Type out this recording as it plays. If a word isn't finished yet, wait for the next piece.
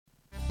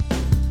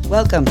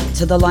Welcome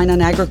to the Line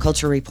on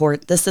Agriculture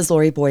Report. This is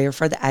Lori Boyer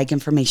for the Ag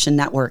Information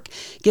Network.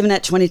 Given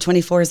that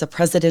 2024 is a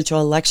presidential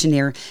election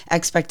year,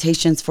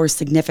 expectations for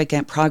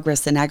significant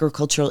progress in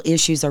agricultural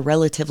issues are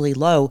relatively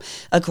low,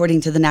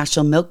 according to the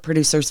National Milk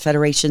Producers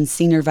Federation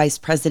Senior Vice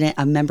President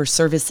of Member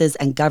Services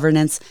and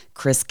Governance,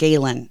 Chris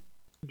Galen.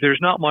 There's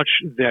not much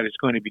that is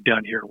going to be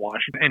done here in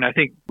Washington. And I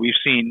think we've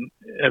seen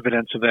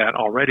evidence of that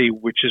already,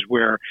 which is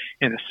where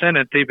in the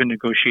Senate, they've been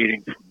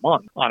negotiating for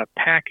months on a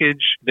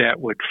package that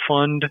would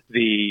fund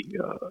the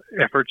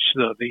efforts,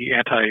 the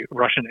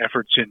anti-Russian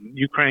efforts in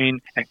Ukraine,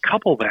 and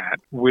couple that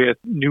with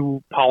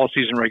new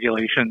policies and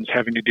regulations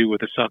having to do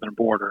with the southern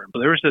border. So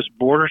there's this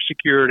border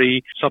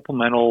security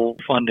supplemental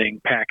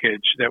funding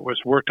package that was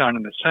worked on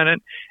in the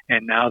Senate,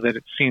 and now that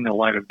it's seen the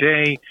light of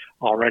day,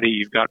 already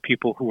you've got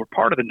people who were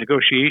part of the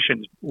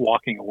negotiations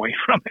walking away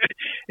from it.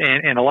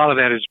 And a lot of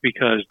that is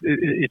because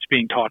it's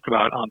being talked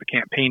about on the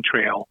campaign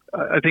trail.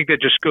 I think that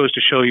just goes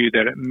to show you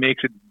that it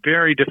makes it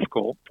very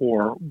difficult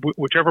for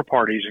whichever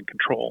party is in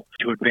control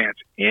to advance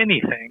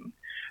anything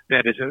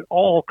that is at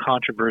all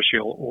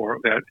controversial or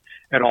that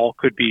at all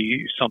could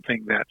be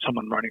something that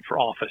someone running for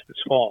office this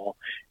fall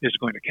is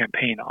going to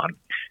campaign on.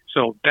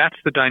 So that's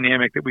the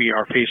dynamic that we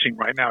are facing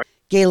right now.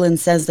 Galen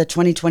says the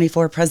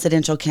 2024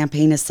 presidential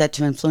campaign is set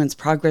to influence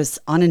progress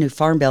on a new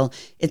farm bill.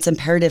 It's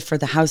imperative for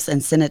the House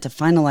and Senate to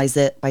finalize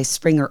it by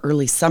spring or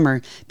early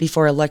summer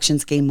before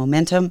elections gain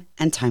momentum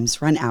and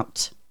times run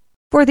out.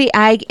 For the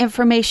Ag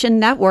Information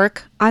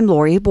Network, I'm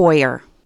Lori Boyer.